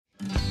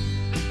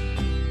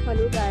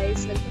Hello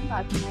guys, welcome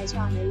back to my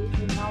channel.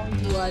 And now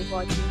you are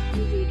watching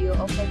new video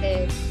of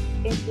hotel.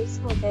 In this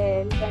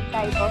hotel, one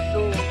type of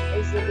room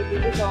is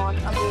available on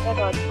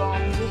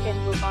agoda.com. You can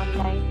book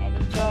online and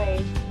enjoy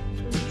it.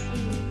 To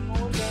see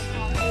more than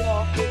 100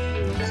 of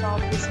reviews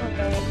of this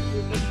hotel,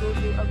 you can go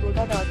to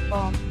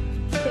agoda.com.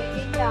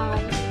 Check-in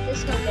time in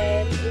this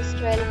hotel is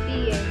 12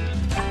 p.m.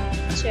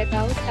 and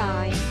check-out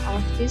time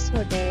of this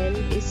hotel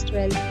is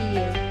 12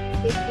 p.m.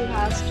 If you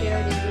have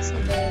stayed in this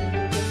hotel,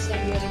 you can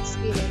send your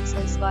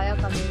experiences via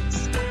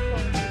comments.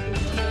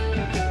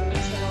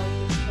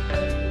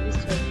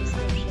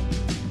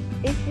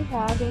 If you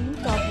have any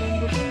problem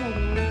booking a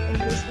room in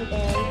this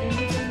hotel, then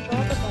you can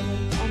drop a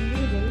comment and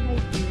we will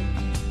help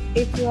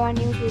you. If you are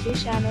new to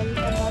this channel and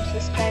not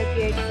subscribed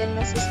yet, then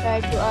must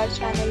subscribe to our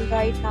channel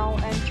right now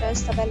and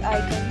press the bell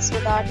icon so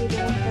that you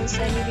don't miss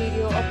any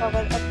video of our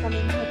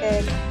upcoming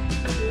hotel.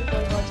 Thank you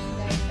for watching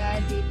the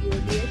entire video.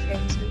 Dear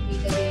friends, will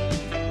meet again.